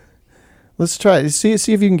 Cornucopia. Let's try. See if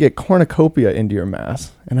you can get cornucopia into your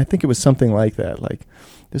Mass. And I think it was something like that. Like,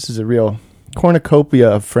 this is a real cornucopia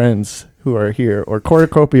of friends who are here, or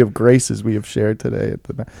cornucopia of graces we have shared today.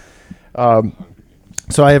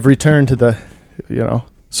 So I have returned to the,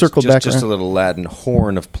 circle back. Just a around. little Latin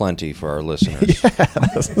horn of plenty for our listeners.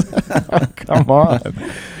 Come on.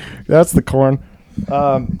 That's the corn.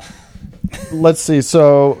 Let's see.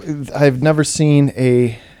 So I've never seen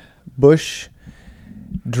a bush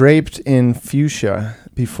draped in fuchsia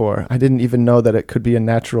before. I didn't even know that it could be a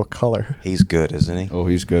natural color. He's good, isn't he? Oh,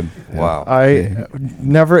 he's good. Wow. I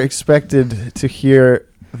never expected to hear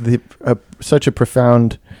such a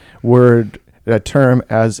profound word, a term,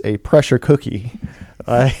 as a pressure cookie.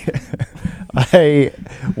 I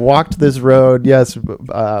walked this road. Yes,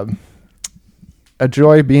 a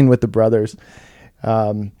joy being with the brothers.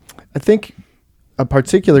 I think a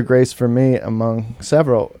particular grace for me among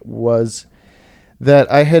several was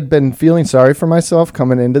that I had been feeling sorry for myself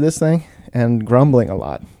coming into this thing and grumbling a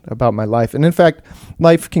lot about my life. And in fact,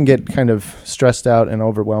 life can get kind of stressed out and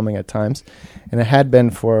overwhelming at times. And it had been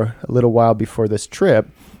for a little while before this trip,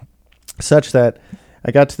 such that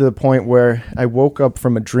I got to the point where I woke up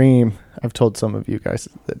from a dream. I've told some of you guys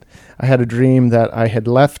that I had a dream that I had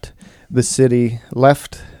left the city,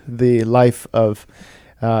 left the life of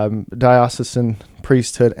diocesan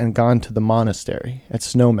priesthood, and gone to the monastery at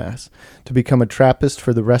Snowmass to become a Trappist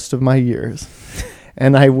for the rest of my years.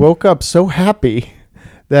 And I woke up so happy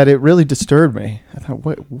that it really disturbed me. I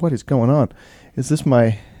thought, what is going on? Is this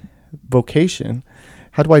my vocation?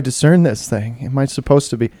 How do I discern this thing? Am I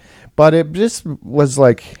supposed to be? But it just was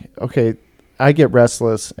like, okay, I get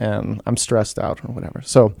restless and I'm stressed out or whatever.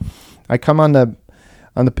 So I come on the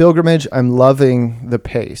pilgrimage. I'm loving the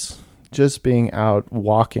pace, just being out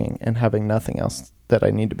walking and having nothing else that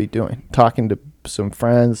I need to be doing. Talking to some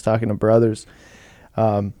friends, talking to brothers,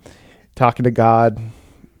 talking to God,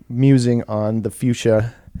 musing on the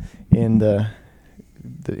fuchsia in the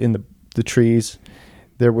trees,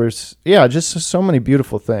 there was just so many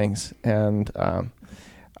beautiful things, and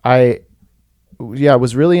I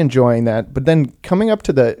was really enjoying that. But then coming up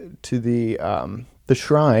to the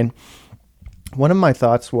shrine, one of my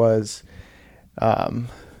thoughts was,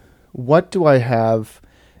 what do I have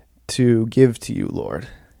to give to you, Lord?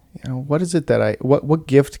 What is it that what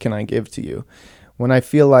gift can I give to you when I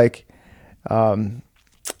feel like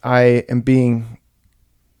I am being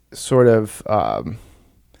sort of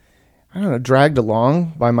dragged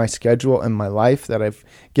along by my schedule and my life, that I've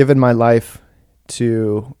given my life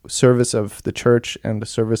to service of the church and the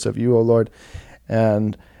service of you, O Lord.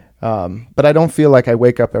 And, but I don't feel like I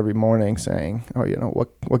wake up every morning saying,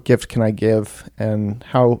 what gift can I give, and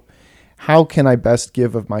how can I best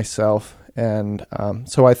give of myself? And,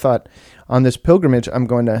 so I thought on this pilgrimage, I'm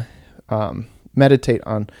going to, meditate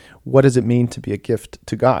on what does it mean to be a gift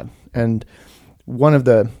to God. And one of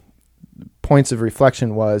the points of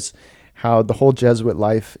reflection was how the whole Jesuit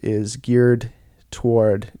life is geared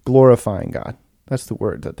toward glorifying God. That's the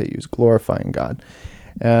word that they use, glorifying God.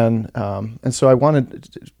 And so I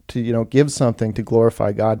wanted to give something to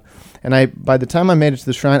glorify God. And by the time I made it to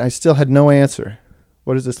the shrine, I still had no answer.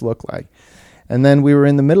 What does this look like? And then we were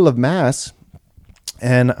in the middle of Mass,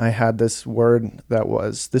 and I had this word that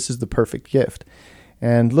was, this is the perfect gift.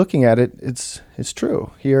 And looking at it, it's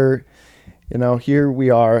true. Here we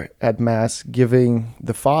are at Mass giving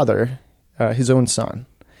the Father his own Son,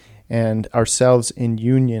 and ourselves in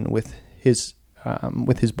union with his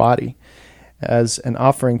body as an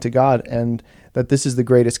offering to God, and that this is the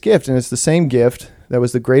greatest gift. And it's the same gift that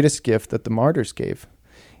was the greatest gift that the martyrs gave,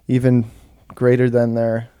 even greater than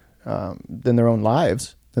their own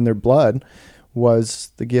lives, than their blood,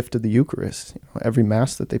 was the gift of the Eucharist, every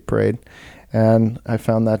Mass that they prayed. And I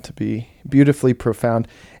found that to be beautifully profound.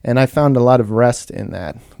 And I found a lot of rest in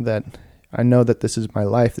that I know that this is my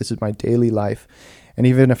life, this is my daily life. And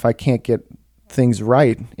even if I can't get things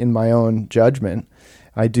right in my own judgment,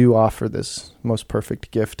 I do offer this most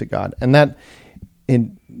perfect gift to God. And that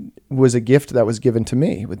was a gift that was given to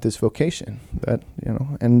me with this vocation, that,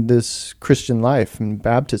 and this Christian life and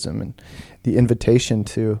baptism and the invitation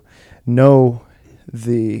to know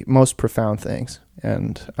the most profound things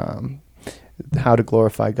and how to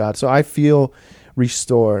glorify God. So I feel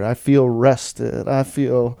restored. I feel rested. I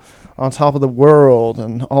feel on top of the world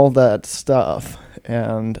and all that stuff.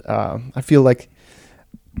 And I feel like,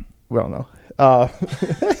 as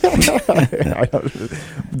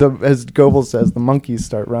Goebbels says, the monkeys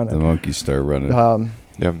start running. The monkeys start running.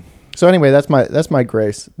 Yeah. So anyway, that's my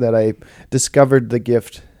grace, that I discovered the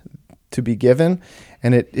gift to be given,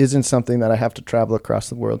 and it isn't something that I have to travel across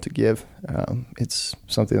the world to give. It's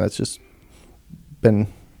something that's just been,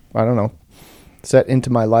 set into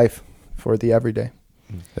my life for the everyday.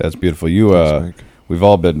 That's beautiful. We've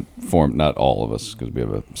all been formed, not all of us, because we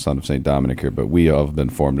have a son of St. Dominic here, but we all have been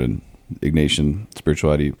formed in Ignatian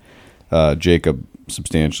spirituality. Jacob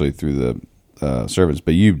substantially through the servants,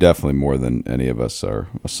 but you definitely more than any of us are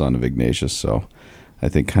a son of Ignatius. So I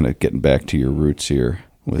think kind of getting back to your roots here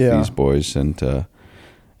with these boys, and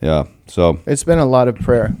so it's been a lot of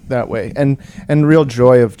prayer that way, and real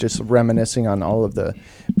joy of just reminiscing on all of the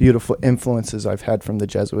beautiful influences I've had from the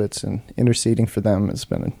Jesuits, and interceding for them has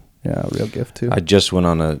been a real gift too. I just went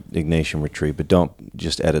on an Ignatian retreat, but don't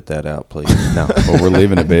just edit that out, please. No. Well, we're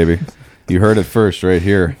leaving it, baby. You heard it first right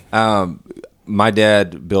here. My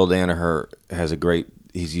dad, Bill Danaher, has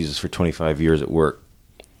he's used this for 25 years at work.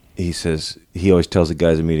 He says, he always tells the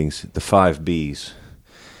guys in meetings, the 5 B's.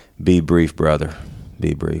 Be brief, brother.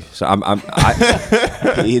 Be brief. So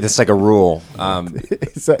that's like a rule.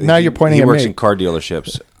 Now you're pointing he at works me. in car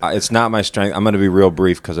dealerships. It's not my strength. I'm going to be real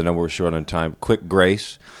brief because I know we're short on time. Quick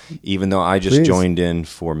grace, even though I just joined in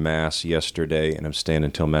for Mass yesterday and I'm staying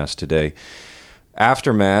until Mass today.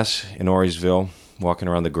 After Mass in Auriesville, walking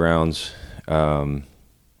around the grounds,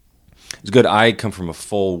 it's good. I come from a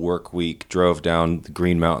full work week, drove down the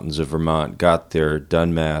Green Mountains of Vermont, got there,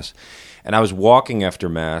 done Mass. And I was walking after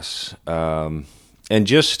Mass and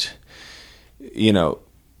just,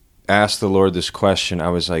 asked the Lord this question. I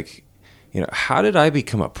was like, how did I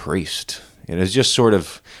become a priest? And it's just sort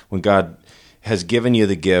of when God has given you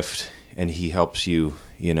the gift and he helps you,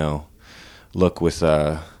 look with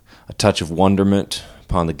a touch of wonderment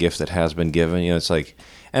upon the gift that has been given. It's like,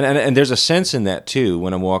 and there's a sense in that too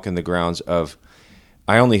when I'm walking the grounds of,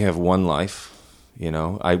 I only have one life.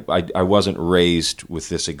 I wasn't raised with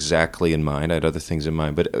this exactly in mind. I had other things in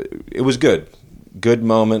mind, but it was good. Good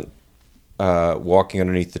moment, walking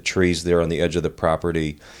underneath the trees there on the edge of the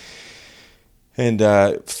property. And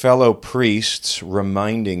fellow priests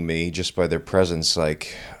reminding me just by their presence,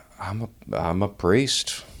 like, I'm a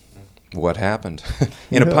priest. what happened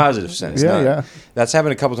in a positive sense. Yeah. That's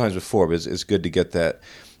happened a couple times before, but it's good to get that.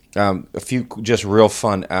 A few just real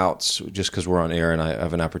fun outs, just because we're on air and I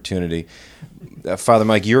have an opportunity. Father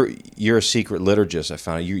Mike, you're a secret liturgist. I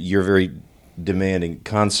found you're very demanding.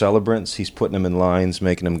 Concelebrants, he's putting them in lines,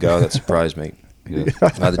 making them go. That surprised me.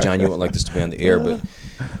 Father John, you won't like this to be on the air,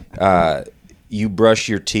 but you brush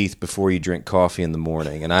your teeth before you drink coffee in the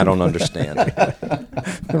morning, and I don't understand.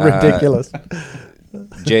 Ridiculous.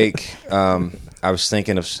 Jake, I was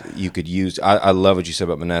thinking of you could use. I love what you said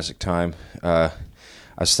about monastic time. I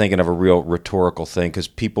was thinking of a real rhetorical thing because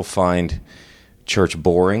people find church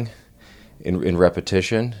boring in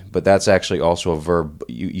repetition, but that's actually also a verb.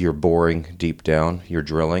 You're boring deep down. You're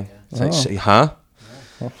drilling. Say, huh?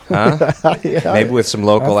 Huh? Yeah, Maybe with some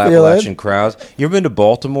local I feel Appalachian it. crowds. You ever been to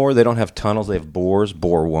Baltimore? They don't have tunnels. They have bores.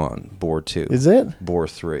 Bore 1, bore 2. Is it? Bore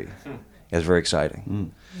 3. It's very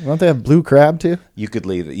exciting. Don't they have blue crab too? You could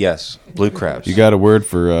leave it. Yes, blue crabs. You got a word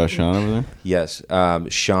for Sean over there? Yes.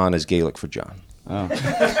 Sean is Gaelic for John. Oh.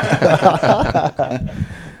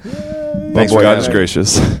 Thanks, boy, God yeah. is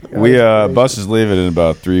gracious. We bus is leaving in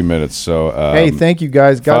about 3 minutes. So Hey, thank you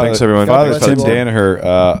guys. God, Thanks, everyone. Father bless Tim you all.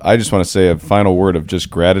 Danaher, I just want to say a final word of just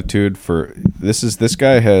gratitude for this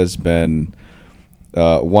guy has been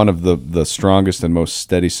one of the strongest and most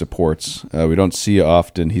steady supports. We don't see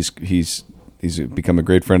often. He's become a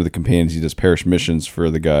great friend of the companions. He does parish missions for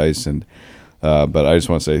the guys, and but I just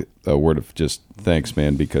want to say a word of just thanks,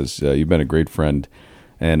 man, because you've been a great friend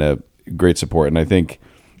and a great support, and I think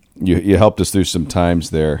you helped us through some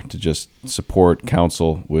times there to just support,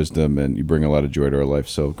 counsel, wisdom, and you bring a lot of joy to our life.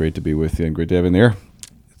 So great to be with you and great to have you in the air.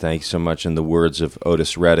 Thank you so much. In the words of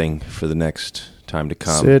Otis Redding for the next time to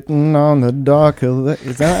come. Sitting on the dock of the...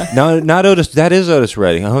 Is that? No, not Otis. That is Otis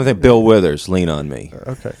Redding. I don't think Bill Withers. Lean on me.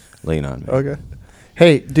 Okay. Lean on me. Okay.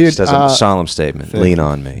 Hey, dude. Just as a solemn statement. Lean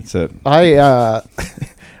on me. That's it.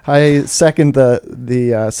 I second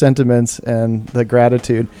the sentiments and the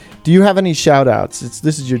gratitude. Do you have any shout outs?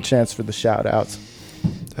 This is your chance for the shout outs.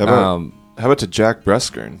 How about to Jack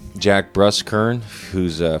Bruskern? Jack Bruskern,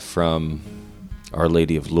 who's from Our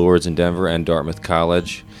Lady of Lourdes in Denver and Dartmouth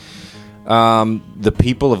College. The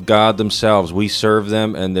people of God themselves, we serve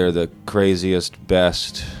them, and they're the craziest,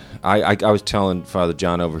 best. I was telling Father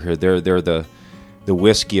John over here, they're the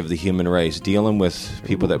whiskey of the human race, dealing with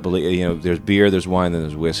people that believe, there's beer, there's wine, then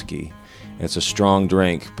there's whiskey. And it's a strong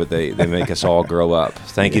drink, but they make us all grow up.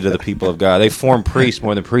 Thank you to the people of God. They form priests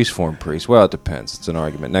more than priests form priests. Well, it depends. It's an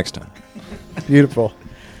argument. Next time. Beautiful.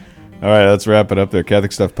 All right, let's wrap it up there.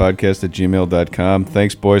 CatholicStuffPodcast@gmail.com.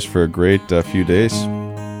 Thanks, boys, for a great few days.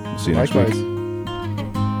 See you next week.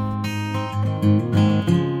 Likewise.